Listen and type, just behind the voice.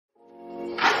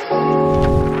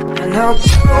your blue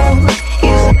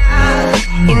is not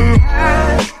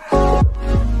enough.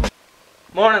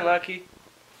 Morning, Lucky.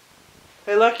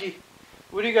 Hey, Lucky,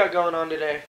 what do you got going on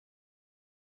today?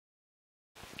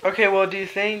 Okay, well, do you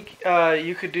think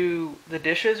you could do the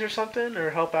dishes or something, or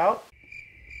help out?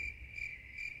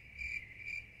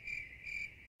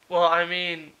 Well, I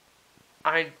mean,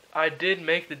 I did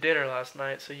make the dinner last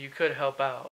night, so you could help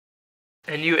out.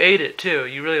 And you ate it, too.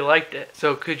 You really liked it.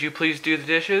 So could you please do the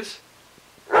dishes?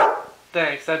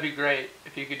 Thanks, that'd be great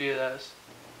if you could do those.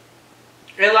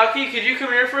 Hey, Lucky, could you come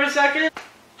here for a second?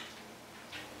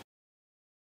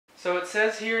 So it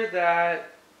says here that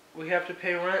we have to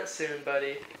pay rent soon,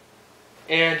 buddy.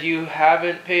 And you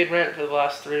haven't paid rent for the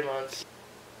last 3 months.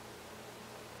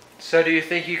 So do you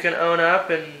think you can own up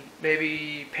and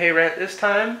maybe pay rent this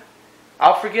time?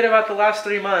 I'll forget about the last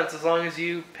 3 months as long as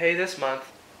you pay this month.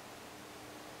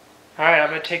 Alright, I'm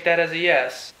going to take that as a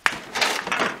yes.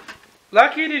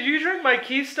 Lucky, did you drink my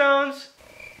Keystones?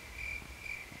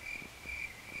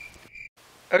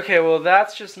 Okay, well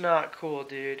that's just not cool,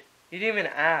 dude. You didn't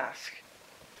even ask.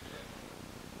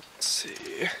 Let's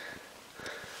see.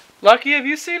 Lucky, have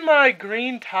you seen my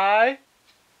green tie?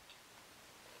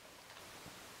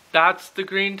 That's the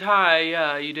green tie,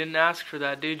 yeah. You didn't ask for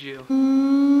that, did you?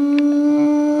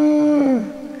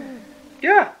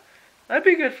 Yeah. I'd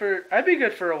be good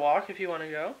for a walk if you want to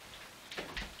go.